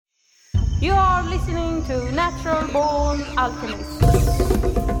You are listening to Natural Born Alchemist.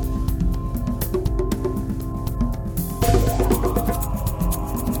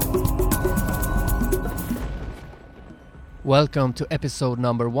 Welcome to episode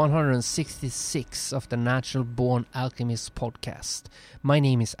number 166 of the Natural Born Alchemist podcast. My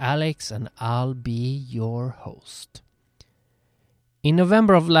name is Alex and I'll be your host. In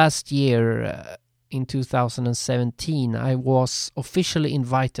November of last year, in 2017, I was officially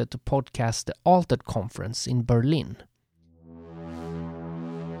invited to podcast the Altered Conference in Berlin.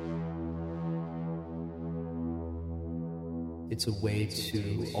 It's a way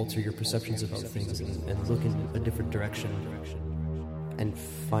to alter your perceptions about things and look in a different direction and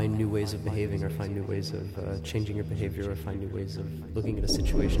find new ways of behaving, or find new ways of changing your behavior, or find new ways of looking at a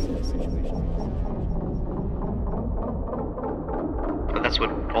situation. But that's what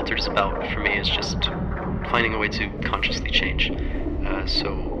Altered is about for me, is just finding a way to consciously change.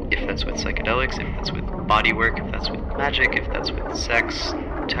 So if that's with psychedelics, if that's with body work, if that's with magic, if that's with sex,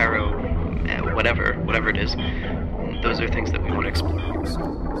 tarot, whatever it is, those are things that we want to explore.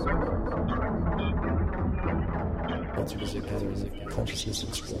 Altered is a gathering of consciousness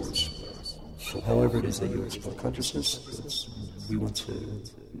explorers. So however it is that you explore consciousness, we want to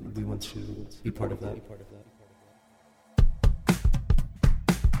be part of that.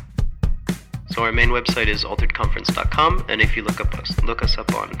 So our main website is alteredconference.com, and if you look us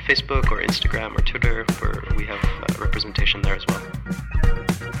up on Facebook or Instagram or Twitter, we have representation there as well.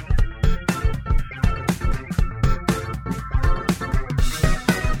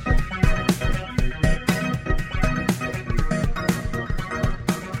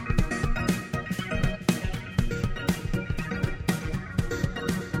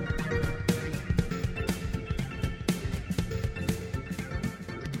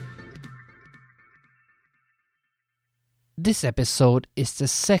 This episode is the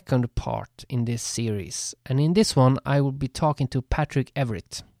second part in this series, and in this one I will be talking to Patrick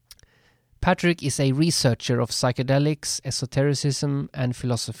Everett. Patrick is a researcher of psychedelics, esotericism and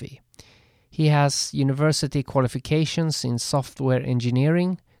philosophy. He has university qualifications in software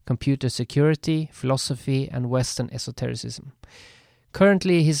engineering, computer security, philosophy and Western esotericism.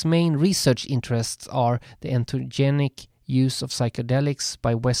 Currently his main research interests are the entheogenic use of psychedelics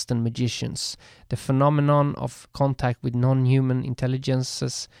by Western magicians, the phenomenon of contact with non-human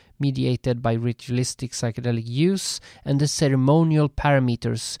intelligences mediated by ritualistic psychedelic use, and the ceremonial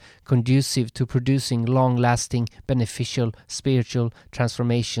parameters conducive to producing long-lasting beneficial spiritual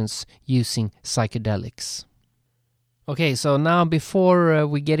transformations using psychedelics. Okay, so now before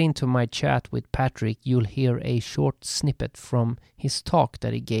we get into my chat with Patrick, you'll hear a short snippet from his talk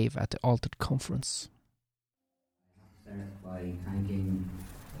that he gave at the Altered Conference. By thanking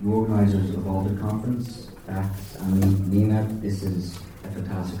the organisers of Altered Conference, Dax and Nina. This is a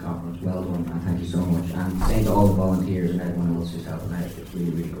fantastic conference, well done, and thank you so much. And thanks to all the volunteers and everyone else who's helping out, it's really,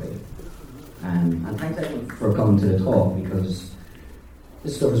 really great. And thanks everyone for coming to the talk, because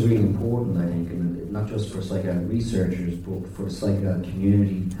this stuff is really important, I think, and not just for psychedelic researchers, but for the psychedelic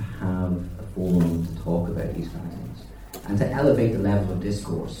community to have a forum to talk about these kind of things. And to elevate the level of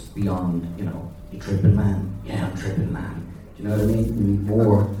discourse beyond, you tripping man, yeah, I'm tripping man. Do you know what I mean? We need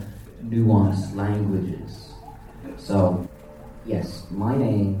more nuanced languages. So, yes, my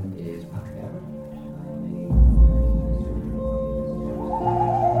name is Patrick Everett.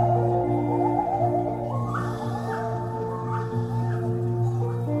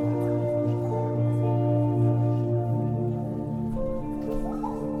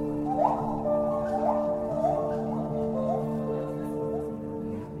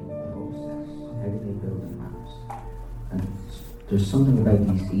 There's something about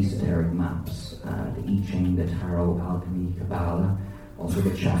these esoteric maps, the I Ching, the Tarot, alchemy, Kabbalah, also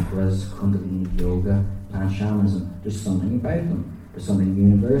the chakras, Kundalini Yoga, plant shamanism. There's something about them. There's something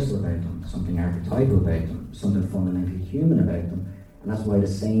universal about them, something archetypal about them, something fundamentally human about them. And that's why the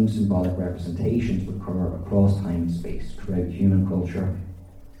same symbolic representations recur across time and space throughout human culture,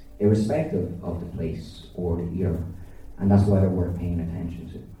 irrespective of the place or the era. And that's why they're worth paying attention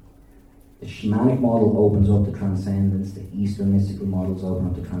to. The shamanic model opens up to transcendence, the Eastern mystical models open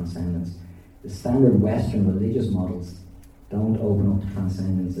up to transcendence. The standard Western religious models don't open up to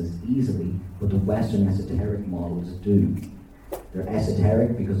transcendence as easily, but the Western esoteric models do. They're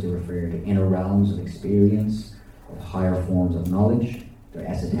esoteric because they refer to inner realms of experience, of higher forms of knowledge. They're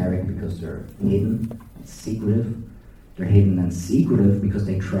esoteric because they're hidden and secretive. They're hidden and secretive because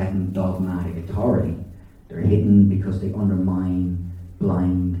they threaten dogmatic authority. They're hidden because they undermine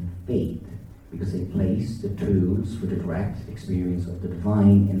blind faith, because they place the tools for the direct experience of the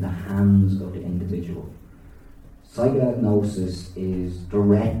divine in the hands of the individual. Psychedelic gnosis is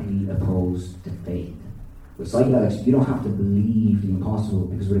directly opposed to faith. With psychedelics, you don't have to believe the impossible,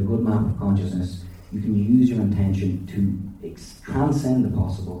 because with a good map of consciousness, you can use your intention to transcend the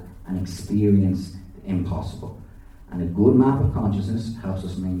possible and experience the impossible. And a good map of consciousness helps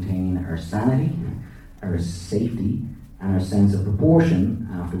us maintain our sanity, our safety, and our sense of proportion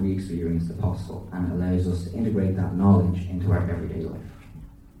after we experience the possible, and allows us to integrate that knowledge into our everyday life.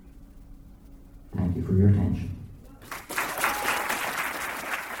 Thank you for your attention.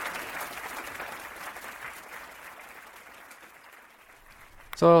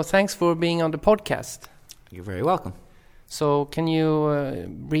 So thanks for being on the podcast. You're very welcome. So can you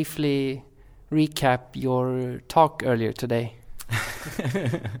briefly recap your talk earlier today?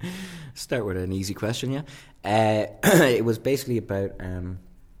 Start with an easy question, yeah. It was basically about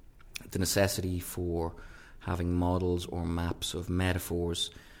the necessity for having models or maps of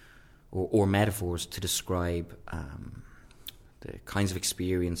metaphors or metaphors to describe the kinds of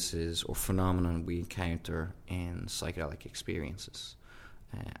experiences or phenomena we encounter in psychedelic experiences.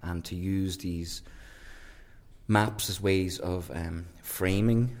 And to use these maps as ways of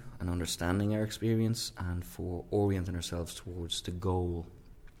framing and understanding our experience, and for orienting ourselves towards the goal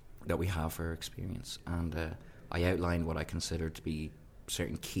that we have for our experience. And I outlined what I consider to be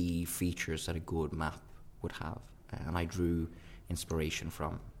certain key features that a good map would have. And I drew inspiration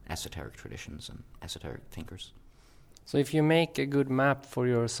from esoteric traditions and esoteric thinkers. So if you make a good map for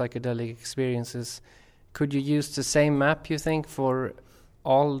your psychedelic experiences, could you use the same map, you think, for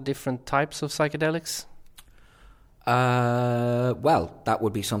all different types of psychedelics? Well, that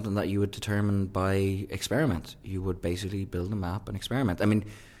would be something that you would determine by experiment. You would basically build a map and experiment. I mean,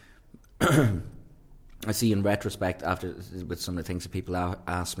 I see in retrospect, after with some of the things that people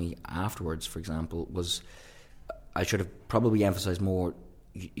asked me afterwards, for example, was I should have probably emphasized more.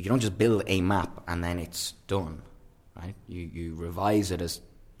 You don't just build a map and then it's done, right? You revise it as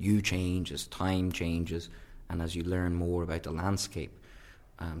you change, as time changes, and as you learn more about the landscape.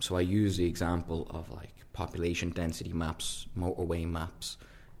 So I use the example of like population density maps, motorway maps,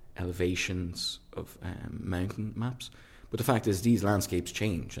 elevations of mountain maps. But the fact is these landscapes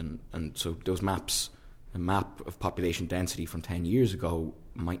change, and so those maps, a map of population density from 10 years ago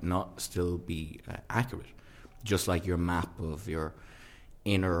might not still be accurate. Just like your map of your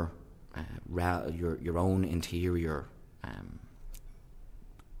inner, your own interior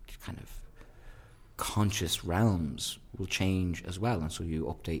kind of conscious realms will change as well, and so you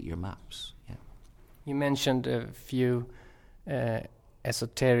update your maps. Yeah. You mentioned a few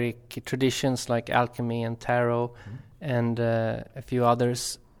esoteric traditions like alchemy and tarot, and a few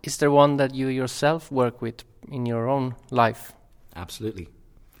others. Is there one that you yourself work with in your own life? Absolutely.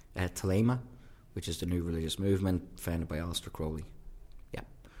 Thelema, which is the new religious movement founded by Aleister Crowley. Yeah.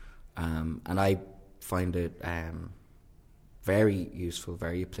 And I find it very useful,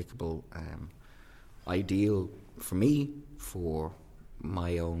 very applicable, ideal for me for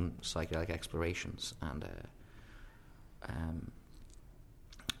my own psychedelic explorations, and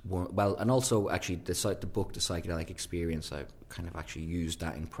well, and also actually the book, The Psychedelic Experience, I kind of actually used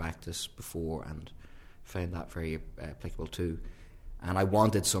that in practice before and found that very applicable too. And I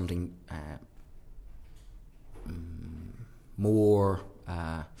wanted something more,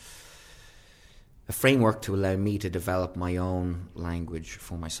 a framework to allow me to develop my own language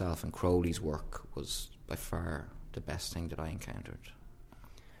for myself, and Crowley's work was by far the best thing that I encountered.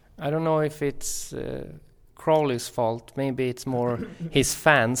 I don't know if it's Crowley's fault, maybe it's more his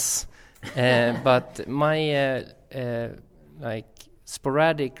fans, but my like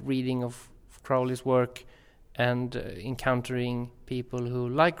sporadic reading of Crowley's work and encountering people who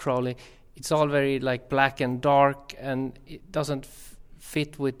like Crowley, it's all very like black and dark, and it doesn't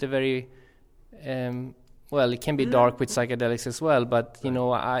fit with the very well, it can be dark with psychedelics as well, but you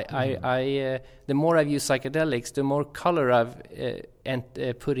know, I the more I've used psychedelics, the more color I've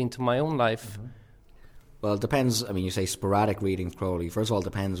put into my own life. Mm-hmm. Well, it depends. I mean, you say sporadic reading of Crowley. First of all, it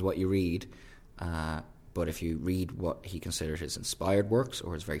depends what you read. But if you read what he considered his inspired works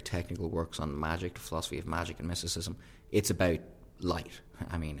or his very technical works on magic, the philosophy of magic and mysticism, it's about light.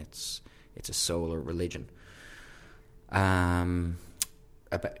 I mean, it's a solar religion.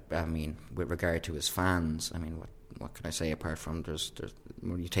 With regard to his fans, I mean, what can I say apart from there's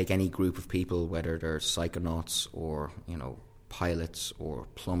when you take any group of people, whether they're psychonauts or, you know, pilots or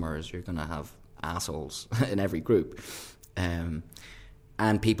plumbers, you're going to have assholes in every group, and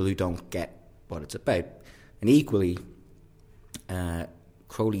people who don't get what it's about. And equally,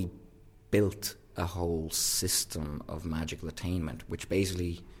 Crowley built a whole system of magical attainment, which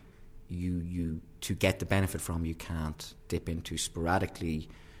basically you to get the benefit from, you can't dip into sporadically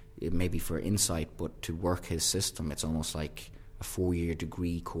maybe for insight, but to work his system, it's almost like a 4-year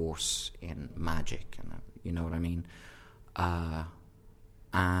degree course in magic, and you know what I mean.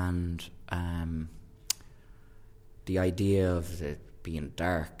 And the idea of it being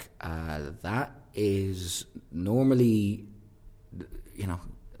dark, that is normally, you know,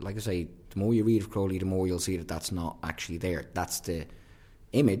 like I say, the more you read of Crowley, the more you'll see that that's not actually there. That's the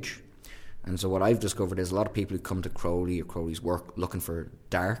image. And so what I've discovered is a lot of people who come to Crowley or Crowley's work looking for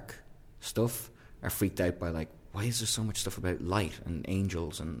dark stuff are freaked out by, like, why is there so much stuff about light and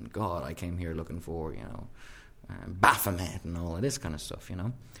angels and God? I came here looking for, you know, Baphomet and all of this kind of stuff, you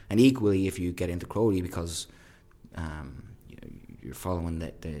know. And equally, if you get into Crowley because you're following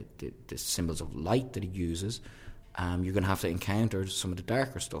the symbols of light that he uses, you're going to have to encounter some of the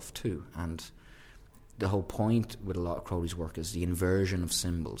darker stuff too. And the whole point with a lot of Crowley's work is the inversion of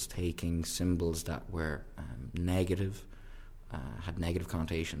symbols, taking symbols that were negative, had negative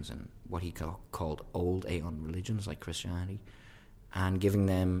connotations in what he called old Aeon religions like Christianity, and giving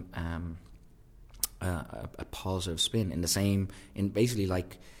them a positive spin in basically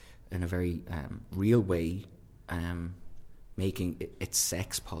like in a very real way, making it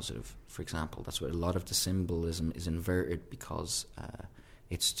sex positive, for example. That's what a lot of the symbolism is inverted, because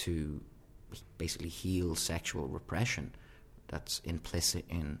it's to basically heal sexual repression that's implicit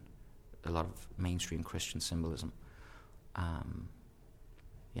in a lot of mainstream Christian symbolism.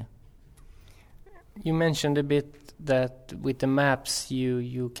 Yeah. You mentioned a bit that with the maps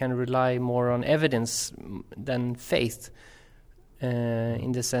you can rely more on evidence than faith,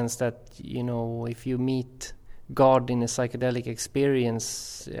 in the sense that, you know, if you meet God in a psychedelic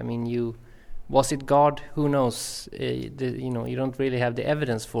experience, I mean, was it God? Who knows? You know, you don't really have the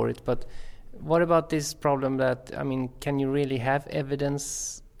evidence for it. But what about this problem that, I mean, can you really have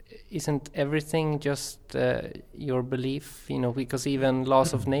evidence? Isn't everything just your belief? You know, because even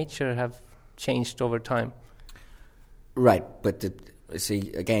laws of nature have changed over time. Right, but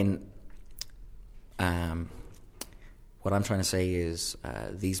see, again, what I'm trying to say is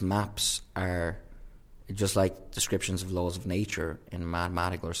these maps are just like descriptions of laws of nature in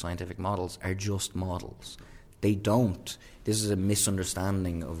mathematical or scientific models are just models. They don't. This is a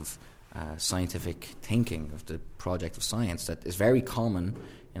misunderstanding of scientific thinking, of the project of science, that is very common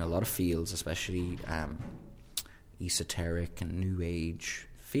in a lot of fields, especially esoteric and New Age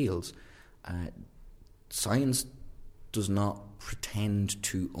fields. Science does not pretend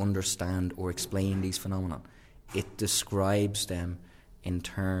to understand or explain these phenomena. It describes them in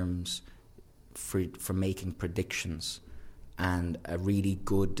terms for making predictions, and a really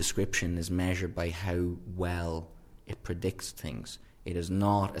good description is measured by how well it predicts things. It is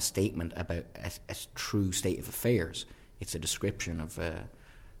not a statement about a true state of affairs. It's a description of a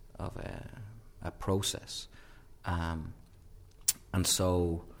process, and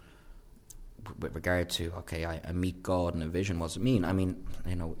so with regard to, okay, I meet God in a vision, what does it mean? I mean,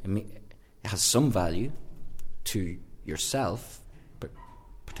 you know, it has some value to yourself, but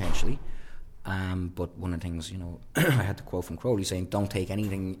potentially. But one of the things, you know, I had the quote from Crowley saying, don't take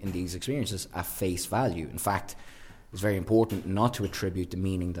anything in these experiences at face value. In fact, it's very important not to attribute the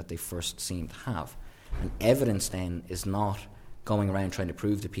meaning that they first seem to have. And evidence then is not going around trying to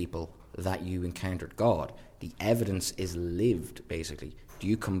prove to people that you encountered God. The evidence is lived, basically. Do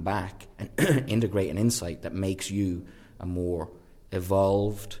you come back and integrate an insight that makes you a more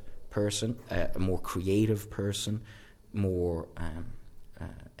evolved person, a more creative person, more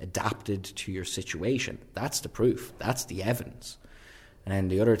adapted to your situation? That's the proof. That's the evidence. And then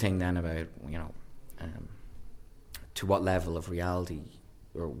the other thing then about, you know, to what level of reality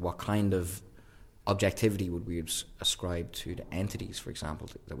or what kind of objectivity would we ascribe to the entities, for example,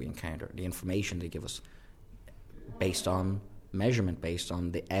 that we encounter, the information they give us based on measurement, based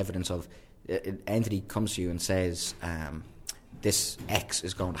on the evidence of an entity comes to you and says, this X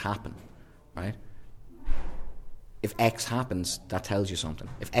is going to happen, right? If X happens, that tells you something.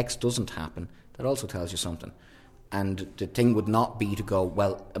 If X doesn't happen, that also tells you something. And the thing would not be to go,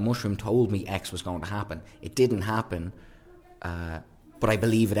 well, a mushroom told me X was going to happen. It didn't happen, but I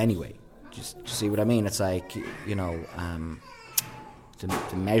believe it anyway. Just see what I mean? It's like, you know,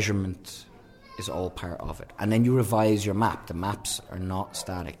 the measurement is all part of it. And then you revise your map. The maps are not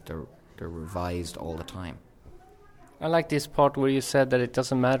static. They're revised all the time. I like this part where you said that it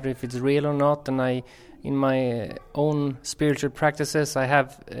doesn't matter if it's real or not. And in my own spiritual practices, I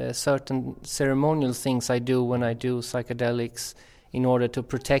have certain ceremonial things I do when I do psychedelics in order to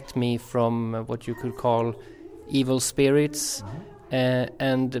protect me from what you could call evil spirits. Mm-hmm.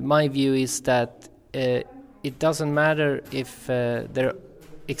 And my view is that it doesn't matter if there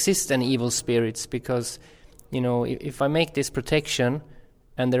exist any evil spirits, because, you know, if I make this protection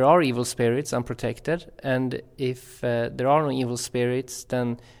and there are evil spirits unprotected, and if there are no evil spirits,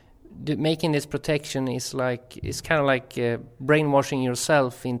 then making this protection is kind of like brainwashing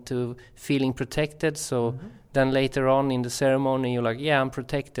yourself into feeling protected. So then later on in the ceremony, you're like, yeah, I'm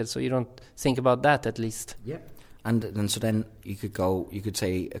protected. So you don't think about that, at least. Yeah. And then you could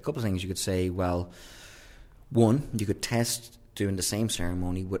say a couple of things. You could say, well, one, you could test doing the same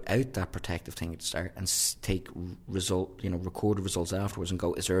ceremony without that protective thing at the start and take recorded results afterwards and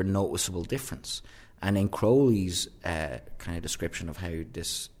go, is there a noticeable difference? And in Crowley's kind of description of how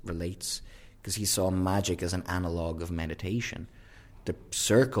this relates, because he saw magic as an analogue of meditation, the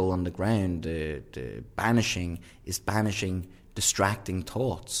circle on the ground, the banishing, is banishing distracting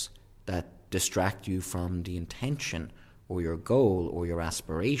thoughts that distract you from the intention or your goal or your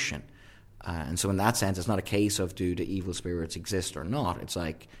aspiration. And so in that sense, it's not a case of do the evil spirits exist or not. It's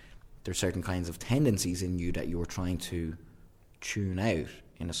like there's certain kinds of tendencies in you that you're trying to tune out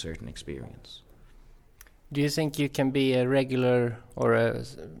in a certain experience. Do you think you can be a regular or a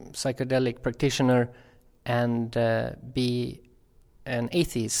psychedelic practitioner and be an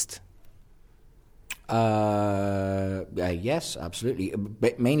atheist? Yes, absolutely.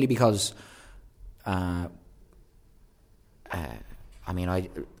 But mainly because,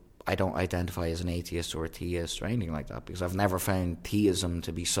 I don't identify as an atheist or a theist or anything like that, because I've never found theism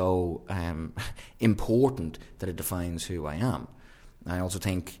to be so important that it defines who I am. I also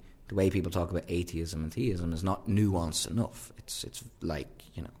think the way people talk about atheism and theism is not nuanced enough. It's like,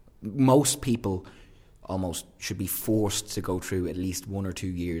 most people almost should be forced to go through at least 1 or 2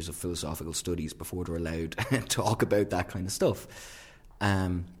 years of philosophical studies before they're allowed to talk about that kind of stuff.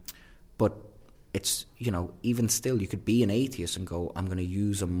 But it's, even still, you could be an atheist and go, I'm going to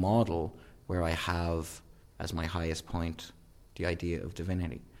use a model where I have as my highest point the idea of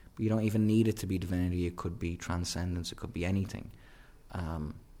divinity. But you don't even need it to be divinity. It could be transcendence. It could be anything.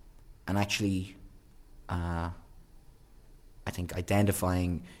 And actually, I think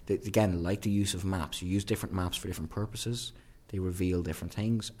identifying, again, like the use of maps, you use different maps for different purposes. They reveal different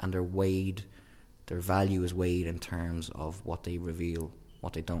things, and their value is weighed in terms of what they reveal,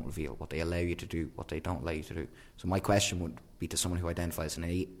 what they don't reveal, what they allow you to do, what they don't allow you to do. So my question would be to someone who identifies as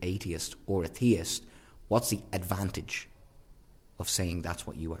an atheist or a theist, what's the advantage of saying that's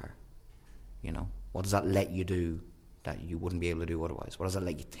what you are? What does that let you do that you wouldn't be able to do otherwise? What does that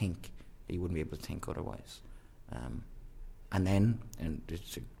let you think that you wouldn't be able to think otherwise? And then,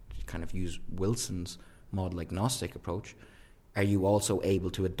 to kind of use Wilson's model agnostic approach, are you also able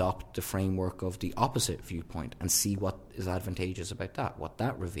to adopt the framework of the opposite viewpoint and see what is advantageous about that, what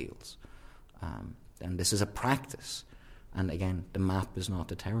that reveals? And this is a practice. And again, the map is not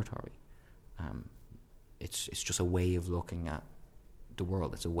the territory. It's just a way of looking at the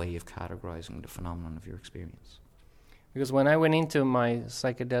world. It's a way of categorizing the phenomenon of your experience. Because when I went into my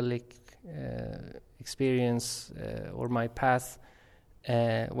psychedelic experience or my path,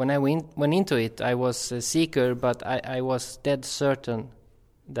 when I went into it, I was a seeker, but I was dead certain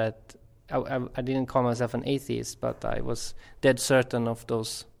that I didn't call myself an atheist, but I was dead certain of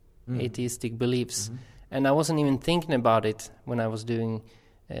those atheistic beliefs. Mm-hmm. And I wasn't even thinking about it when I was doing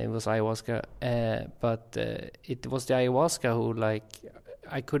it was ayahuasca, but it was the ayahuasca who,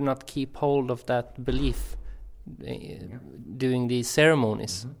 I could not keep hold of that belief doing these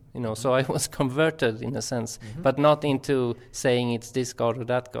ceremonies, so I was converted in a sense, but not into saying it's this God or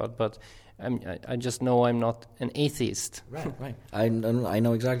that God, but I just know I'm not an atheist. Right. I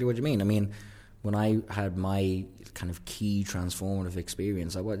know exactly what you mean. I mean, when I had my kind of key transformative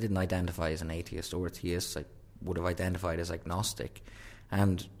experience, I didn't identify as an atheist or a theist. I would have identified as agnostic.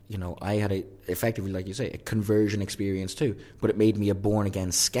 And, I had effectively, like you say, a conversion experience too, but it made me a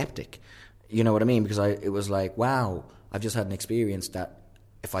born-again skeptic. You know what I mean? Because it was like, wow, I've just had an experience that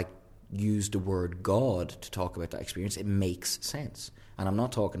if I use the word God to talk about that experience, it makes sense. And I'm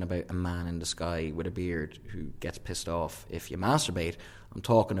not talking about a man in the sky with a beard who gets pissed off if you masturbate. I'm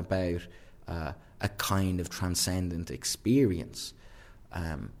talking about a kind of transcendent experience.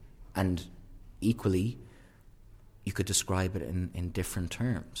 And equally, you could describe it in different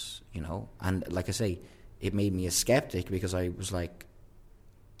terms, And like I say, it made me a skeptic because I was like,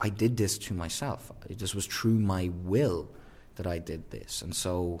 I did this to myself. It just was through my will that I did this. And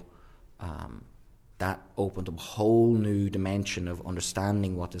so that opened up a whole new dimension of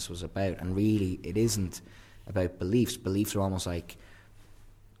understanding what this was about. And really, it isn't about beliefs. Beliefs are almost like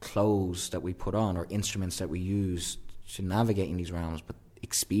clothes that we put on or instruments that we use to navigate in these realms. But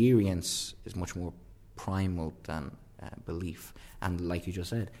experience is much more primal than belief. And like you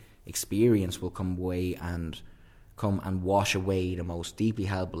just said, experience will come and wash away the most deeply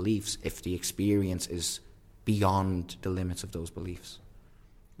held beliefs if the experience is beyond the limits of those beliefs.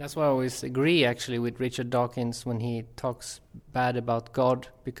 That's why I always agree, actually, with Richard Dawkins when he talks bad about God,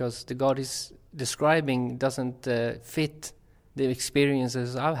 because the God he's describing doesn't fit the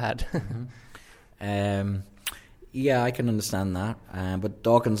experiences I've had. Yeah, I can understand that. But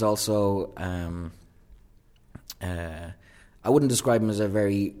Dawkins also, I wouldn't describe him as a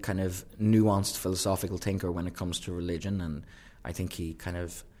very kind of nuanced philosophical thinker when it comes to religion, and I think he kind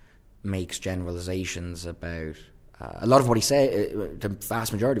of makes generalizations about a lot of what he says, the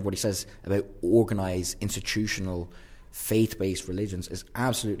vast majority of what he says about organized, institutional, faith-based religions is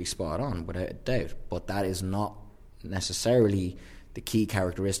absolutely spot on, without a doubt. But that is not necessarily the key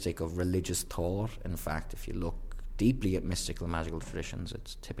characteristic of religious thought. In fact, if you look deeply at mystical and magical traditions,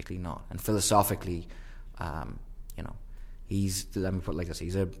 it's typically not. And philosophically, let me put it like this,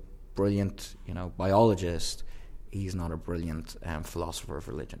 he's a brilliant, biologist. He's not a brilliant philosopher of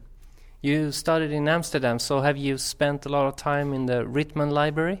religion. You studied in Amsterdam, so have you spent a lot of time in the Ritman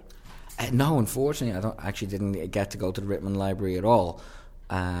Library? No, unfortunately, didn't get to go to the Ritman Library at all.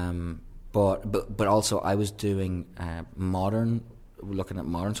 But also I was doing looking at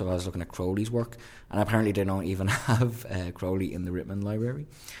modern, so I was looking at Crowley's work, and apparently they don't even have Crowley in the Ritman Library.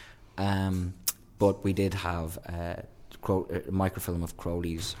 But we did have a microfilm of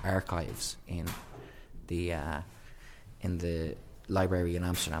Crowley's archives in the library in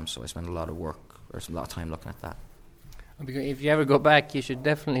Amsterdam, so I spent a lot of time looking at that. Because if you ever go back, you should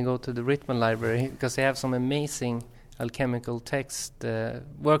definitely go to the Ritman Library, because they have some amazing alchemical text,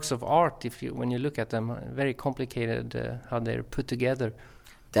 works of art. When you look at them, very complicated how they're put together.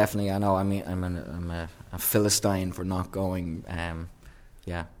 Definitely, I know. I mean, I'm a Philistine for not going.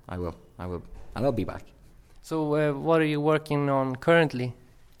 Yeah, I will be back. So, what are you working on currently?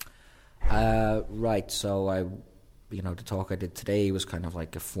 Right. So the talk I did today was kind of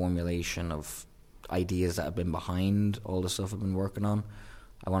like a formulation of ideas that have been behind all the stuff I've been working on.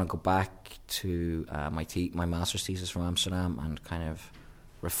 I want to go back to my master's thesis from Amsterdam and kind of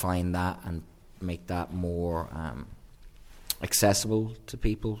refine that and make that more accessible to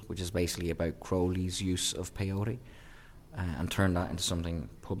people, which is basically about Crowley's use of peyote, and turn that into something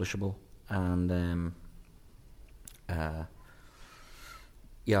publishable. And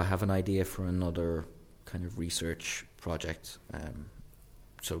I have an idea for another kind of research project.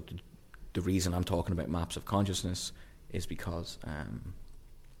 So the reason I'm talking about maps of consciousness is because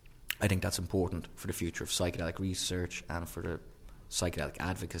I think that's important for the future of psychedelic research and for the psychedelic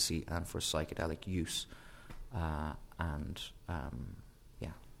advocacy and for psychedelic use.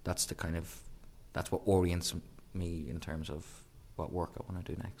 That's what orients me in terms of what work I want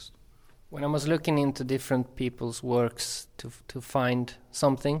to do next. When I was looking into different people's works to find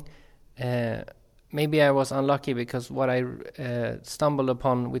something, maybe I was unlucky, because what I stumbled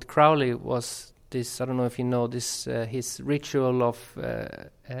upon with Crowley was this, I don't know if you know this, his ritual of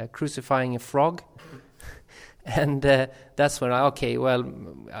crucifying a frog. And that's when I'll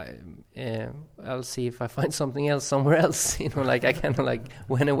see if I find something else somewhere else. I kind of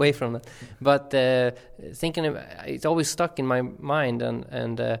went away from it. But thinking of it's always stuck in my mind,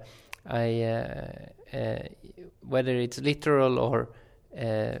 and whether it's literal or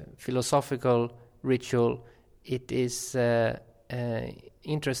philosophical ritual, it is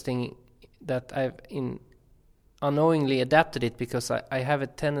interesting that I've unknowingly adapted it, because I have a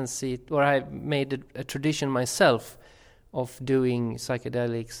tendency, or I've made a tradition myself of doing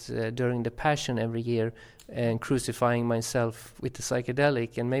psychedelics during the Passion every year and crucifying myself with the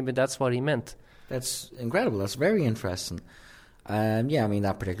psychedelic, and maybe that's what he meant. That's incredible. That's very interesting.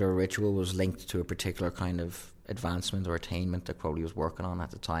 That particular ritual was linked to a particular kind of advancement or attainment that Crowley was working on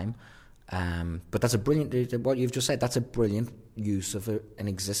at the time. But that's a brilliant, what you've just said, that's a brilliant use of an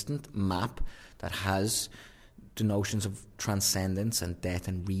existent map that has the notions of transcendence and death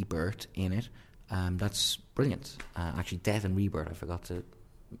and rebirth in it. That's brilliant. Actually, death and rebirth, I forgot to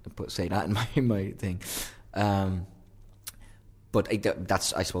say that in my thing. But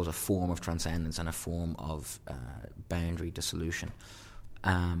that's, I suppose, a form of transcendence and a form of boundary dissolution.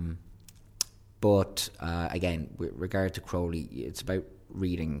 But again, with regard to Crowley, it's about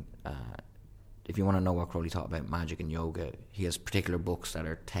reading. If you want to know what Crowley taught about magic and yoga, he has particular books that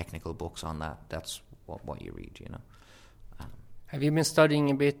are technical books on that. That's what you read, Have you been studying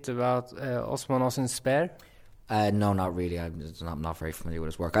a bit about Osman Ozenspare? No, not really. I'm not very familiar with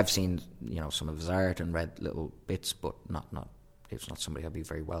his work. I've seen some of his art and read little bits, but not. It's not somebody I'd be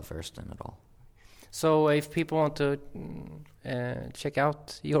very well versed in at all. So, if people want to check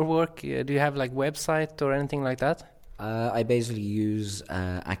out your work, do you have website or anything like that? I basically use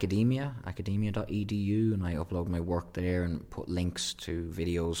academia.edu, and I upload my work there and put links to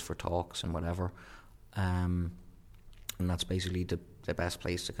videos for talks and whatever. And that's basically the best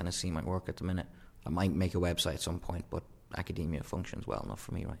place to kind of see my work at the minute. I might make a website at some point, but academia functions well enough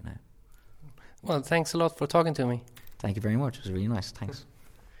for me right now. Well, thanks a lot for talking to me. Thank you very much. It was really nice. Thanks.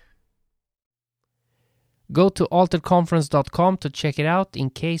 Go to alteredconference.com to check it out in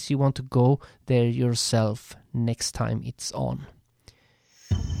case you want to go there yourself next time it's on.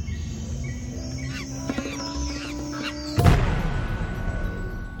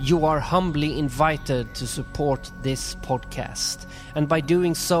 You are humbly invited to support this podcast, and by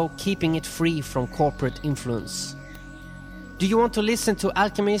doing so, keeping it free from corporate influence. Do you want to listen to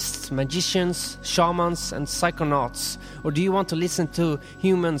alchemists, magicians, shamans, and psychonauts? Or do you want to listen to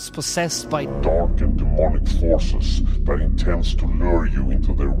humans possessed by dark and demonic forces that intends to lure you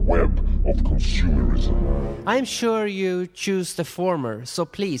into their web of consumerism? I'm sure you choose the former, so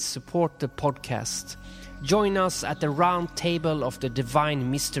please support the podcast. Join us at the round table of the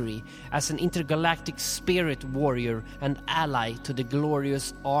divine mystery as an intergalactic spirit warrior and ally to the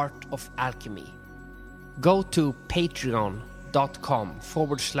glorious art of alchemy. Go to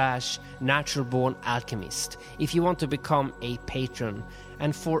patreon.com/naturalbornalchemist if you want to become a patron,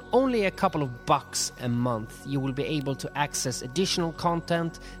 and for only a couple of bucks a month you will be able to access additional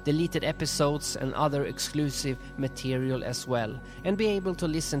content, deleted episodes and other exclusive material as well, and be able to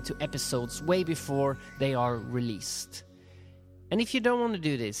listen to episodes way before they are released. And if you don't want to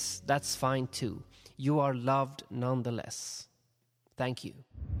do this, that's fine too. You are loved nonetheless. Thank you.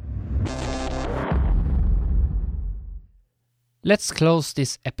 Let's close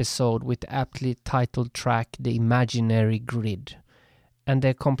this episode with the aptly titled track The Imaginary Grid and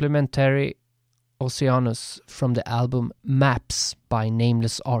the complimentary Oceanus from the album Maps by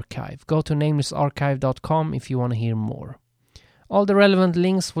Nameless Archive. Go to namelessarchive.com if you want to hear more. All the relevant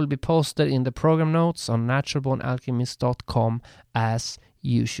links will be posted in the program notes on naturalbornalchemist.com as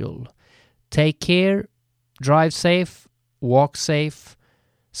usual. Take care, drive safe, walk safe,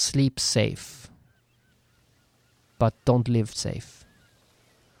 sleep safe. But don't live safe.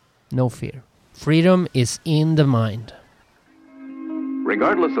 No fear. Freedom is in the mind.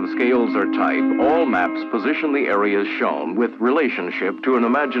 Regardless of scales or type, all maps position the areas shown with relationship to an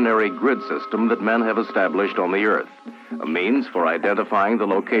imaginary grid system that men have established on the Earth, a means for identifying the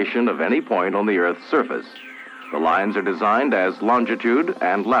location of any point on the Earth's surface. The lines are designed as longitude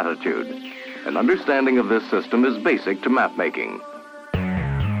and latitude. An understanding of this system is basic to map making.